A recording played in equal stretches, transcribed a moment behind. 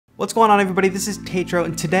What's going on, everybody? This is TAETRO,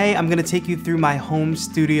 and today I'm going to take you through my home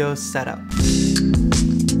studio setup.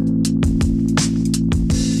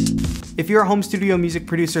 If you're a home studio music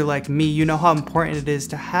producer like me, you know how important it is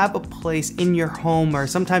to have a place in your home or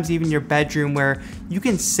sometimes even your bedroom where you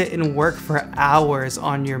can sit and work for hours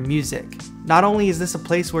on your music. Not only is this a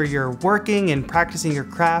place where you're working and practicing your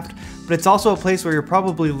craft, but it's also a place where you're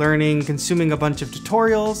probably learning, consuming a bunch of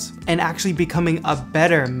tutorials, and actually becoming a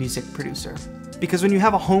better music producer. Because when you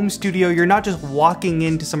have a home studio, you're not just walking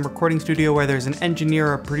into some recording studio where there's an engineer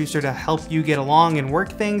or a producer to help you get along and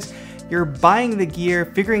work things. You're buying the gear,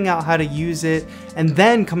 figuring out how to use it, and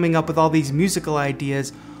then coming up with all these musical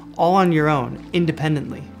ideas all on your own,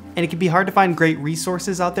 independently. And it can be hard to find great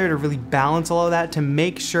resources out there to really balance all of that, to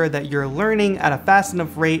make sure that you're learning at a fast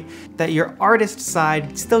enough rate that your artist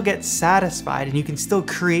side still gets satisfied and you can still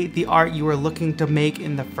create the art you were looking to make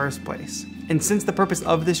in the first place. And since the purpose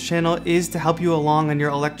of this channel is to help you along on your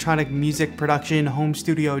electronic music production home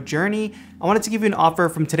studio journey, I wanted to give you an offer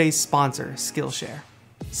from today's sponsor, Skillshare.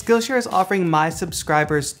 Skillshare is offering my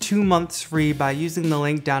subscribers 2 months free by using the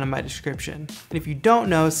link down in my description. And if you don't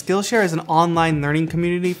know, Skillshare is an online learning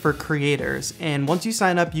community for creators. And once you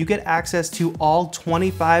sign up, you get access to all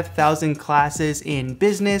 25,000 classes in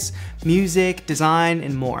business, music, design,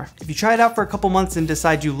 and more. If you try it out for a couple months and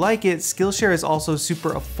decide you like it, Skillshare is also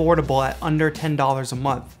super affordable at under $10 a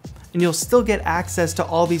month. And you'll still get access to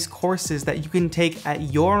all these courses that you can take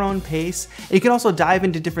at your own pace. And you can also dive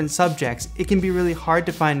into different subjects. It can be really hard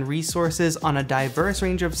to find resources on a diverse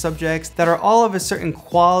range of subjects that are all of a certain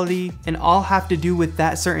quality and all have to do with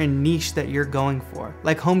that certain niche that you're going for.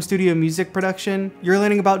 Like home studio music production, you're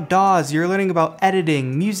learning about DAWs, you're learning about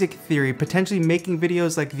editing, music theory, potentially making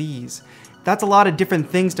videos like these. That's a lot of different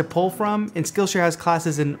things to pull from, and Skillshare has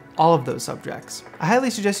classes in all of those subjects. I highly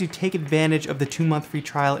suggest you take advantage of the 2-month free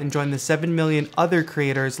trial and join the 7 million other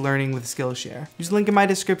creators learning with Skillshare. Use the link in my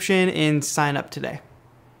description and sign up today.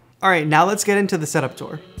 Alright, now let's get into the setup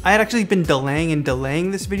tour. I had actually been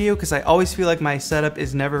delaying this video because I always feel like my setup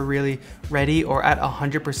is never really ready or at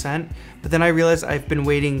 100%, but then I realized I've been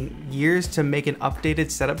waiting years to make an updated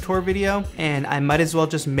setup tour video, and I might as well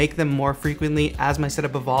just make them more frequently as my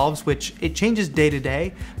setup evolves, which it changes day to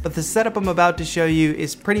day, but the setup I'm about to show you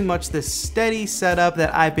is pretty much the steady setup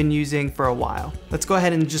that I've been using for a while. Let's go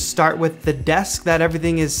ahead and just start with the desk that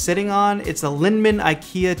everything is sitting on. It's a Lindman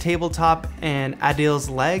IKEA tabletop and Adil's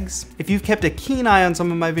legs. If you've kept a keen eye on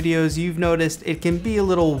some of my videos, you've noticed it can be a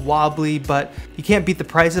little wobbly, but you can't beat the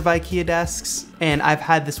price of IKEA desks, and I've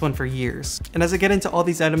had this one for years. And as I get into all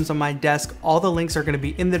these items on my desk, all the links are going to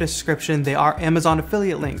be in the description. They are Amazon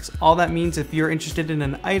affiliate links. All that means, if you're interested in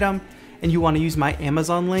an item and you want to use my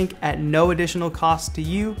Amazon link at no additional cost to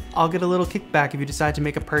you, I'll get a little kickback if you decide to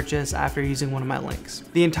make a purchase after using one of my links.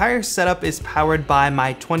 The entire setup is powered by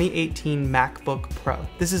my 2018 MacBook Pro.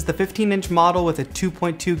 This is the 15-inch model with a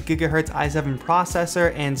 2.2 GHz i7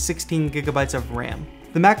 processor and 16 GB of RAM.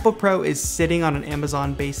 The MacBook Pro is sitting on an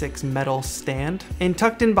Amazon Basics metal stand, and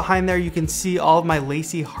tucked in behind there you can see all of my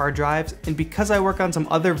lacy hard drives, and because I work on some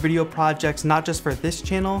other video projects not just for this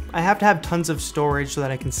channel, I have to have tons of storage so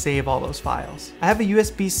that I can save all those files. I have a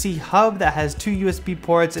USB-C hub that has 2 USB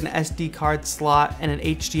ports, an SD card slot, and an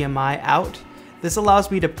HDMI out. This allows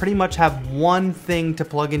me to pretty much have one thing to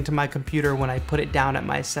plug into my computer when I put it down at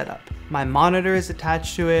my setup. My monitor is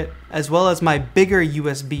attached to it, as well as my bigger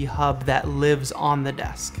USB hub that lives on the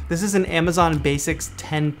desk. This is an Amazon Basics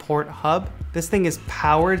 10-port hub. This thing is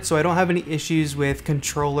powered, so I don't have any issues with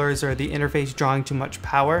controllers or the interface drawing too much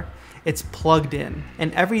power. It's plugged in,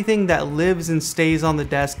 and everything that lives and stays on the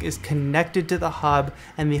desk is connected to the hub,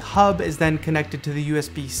 and the hub is then connected to the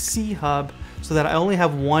USB-C hub, so that I only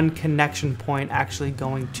have one connection point actually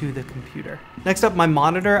going to the computer. Next up, my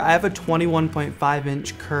monitor. I have a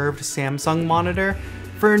 21.5-inch curved Samsung monitor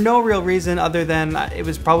for no real reason other than it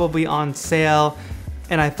was probably on sale,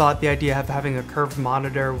 and I thought the idea of having a curved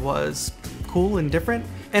monitor was cool and different.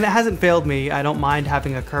 And it hasn't failed me. I don't mind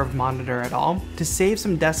having a curved monitor at all. To save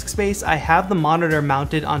some desk space, I have the monitor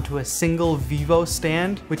mounted onto a single Vivo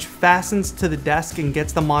stand, which fastens to the desk and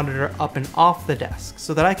gets the monitor up and off the desk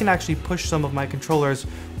so that I can actually push some of my controllers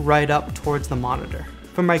right up towards the monitor.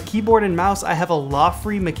 For my keyboard and mouse, I have a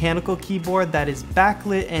law-free mechanical keyboard that is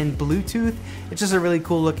backlit and Bluetooth. It's just a really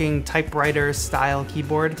cool looking typewriter style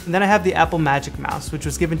keyboard. And then I have the Apple Magic Mouse, which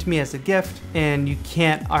was given to me as a gift, and you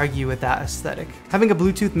can't argue with that aesthetic. Having a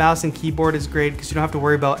Bluetooth mouse and keyboard is great because you don't have to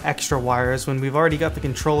worry about extra wires when we've already got the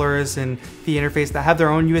controllers and the interface that have their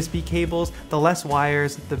own USB cables. The less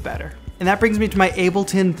wires, the better. And that brings me to my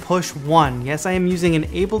Ableton Push 1. Yes, I am using an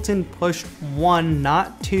Ableton Push 1,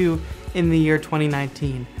 not 2, in the year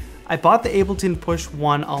 2019. I bought the Ableton Push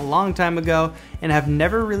 1 a long time ago and have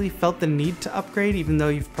never really felt the need to upgrade, even though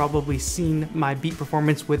you've probably seen my beat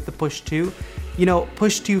performance with the Push 2. You know,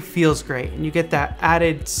 Push 2 feels great and you get that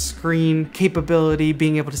added screen capability,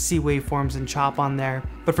 being able to see waveforms and chop on there.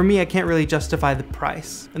 But for me, I can't really justify the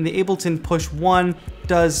price. And the Ableton Push 1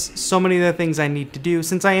 does so many of the things I need to do.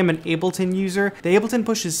 Since I am an Ableton user, the Ableton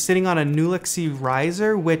Push is sitting on a Nulexi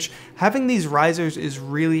riser, which having these risers is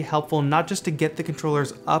really helpful, not just to get the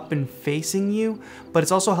controllers up and facing you, but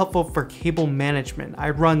it's also helpful for cable management.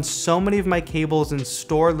 I run so many of my cables and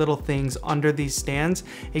store little things under these stands.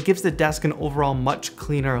 It gives the desk an overall much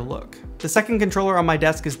cleaner look. The second controller on my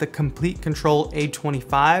desk is the Complete Control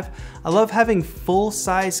A25. I love having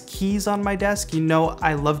full-size keys on my desk. You know,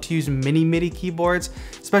 I love to use mini MIDI keyboards,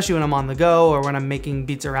 especially when I'm on the go or when I'm making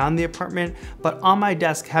beats around the apartment. But on my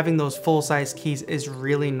desk, having those full-size keys is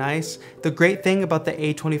really nice. The great thing about the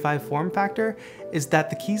A25 form factor is that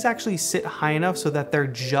the keys actually sit high enough so that they're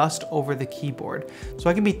just over the keyboard. So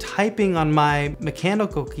I can be typing on my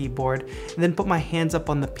mechanical keyboard and then put my hands up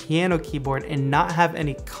on the piano keyboard and not have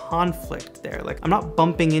any conflict there. Like, I'm not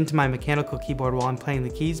bumping into my mechanical keyboard while I'm playing the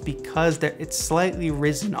keys because it's slightly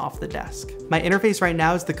risen off the desk. My interface right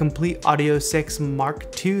now is the Complete Audio 6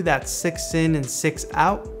 Mark II, that's 6 in and 6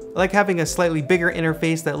 out. I like having a slightly bigger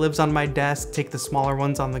interface that lives on my desk, take the smaller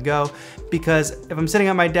ones on the go, because if I'm sitting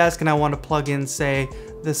at my desk and I want to plug in, say,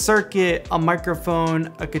 the circuit, a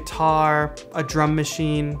microphone, a guitar, a drum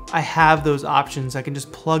machine, I have those options. I can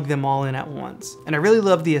just plug them all in at once. And I really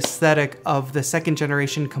love the aesthetic of the second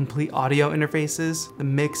generation Complete Audio interfaces, the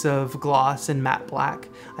mix of gloss and matte black.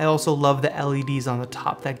 I also love the LEDs on the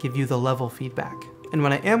top that give you the level feedback. And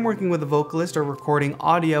when I am working with a vocalist or recording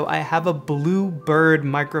audio, I have a Bluebird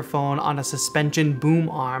microphone on a suspension boom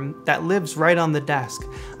arm that lives right on the desk.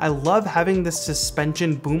 I love having this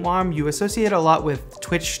suspension boom arm. You associate a lot with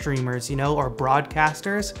Twitch streamers, you know, or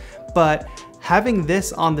broadcasters, but having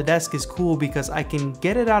this on the desk is cool because I can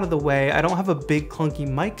get it out of the way. I don't have a big clunky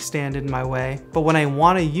mic stand in my way, but when I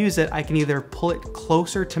want to use it, I can either pull it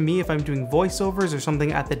closer to me if I'm doing voiceovers or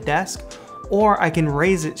something at the desk, or I can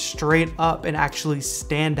raise it straight up and actually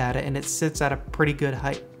stand at it and it sits at a pretty good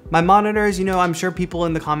height. My monitors, you know, I'm sure people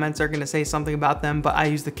in the comments are gonna say something about them, but I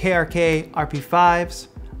use the KRK RP5s.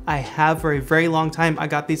 I have for a very long time. I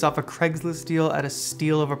got these off a Craigslist deal at a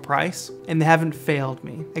steal of a price, and they haven't failed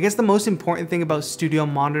me. I guess the most important thing about studio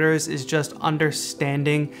monitors is just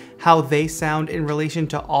understanding how they sound in relation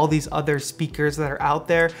to all these other speakers that are out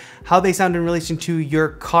there, how they sound in relation to your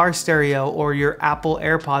car stereo or your Apple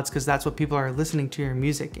AirPods, because that's what people are listening to your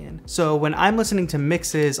music in. So when I'm listening to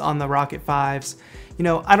mixes on the Rocket 5s, you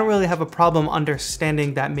know, I don't really have a problem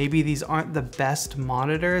understanding that maybe these aren't the best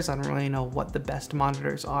monitors. I don't really know what the best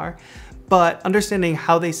monitors are, but understanding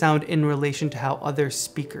how they sound in relation to how other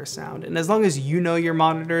speakers sound. And as long as you know your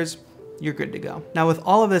monitors, you're good to go. Now with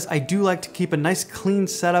all of this, I do like to keep a nice clean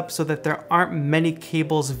setup so that there aren't many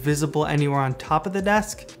cables visible anywhere on top of the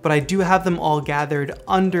desk, but I do have them all gathered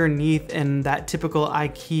underneath in that typical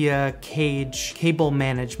IKEA cage cable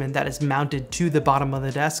management that is mounted to the bottom of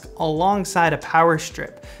the desk alongside a power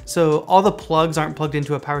strip. So all the plugs aren't plugged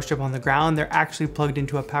into a power strip on the ground, they're actually plugged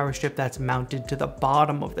into a power strip that's mounted to the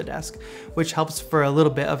bottom of the desk, which helps for a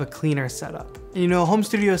little bit of a cleaner setup. And you know, home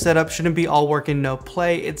studio setup shouldn't be all work and no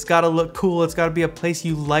play. It's gotta look cool. It's gotta be a place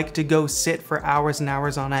you like to go sit for hours and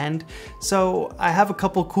hours on end. So I have a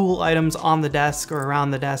couple cool items on the desk or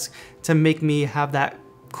around the desk to make me have that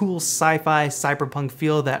cool sci-fi cyberpunk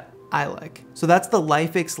feel that I like. So that's the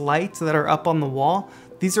LifeX lights that are up on the wall.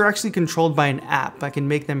 These are actually controlled by an app. I can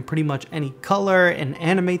make them pretty much any color and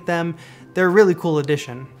animate them. They're a really cool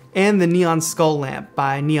addition. And the neon skull lamp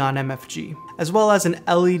by Neon MFG, as well as an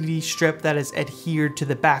LED strip that is adhered to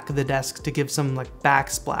the back of the desk to give some like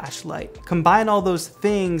backsplash light. Combine all those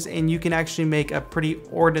things and you can actually make a pretty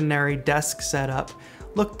ordinary desk setup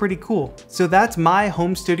look pretty cool. So that's my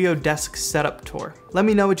home studio desk setup tour. Let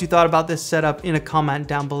me know what you thought about this setup in a comment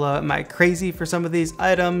down below. Am I crazy for some of these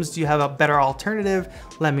items? Do you have a better alternative?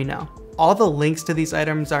 Let me know. All the links to these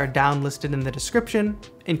items are down listed in the description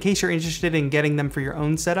in case you're interested in getting them for your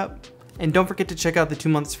own setup. And don't forget to check out the 2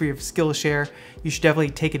 months free of Skillshare. You should definitely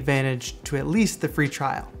take advantage to at least the free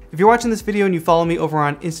trial. If you're watching this video and you follow me over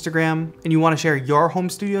on Instagram and you want to share your home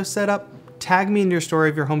studio setup, tag me in your story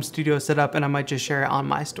of your home studio setup and I might just share it on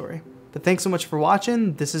my story. But thanks so much for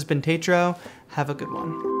watching. This has been TAETRO. Have a good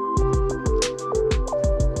one.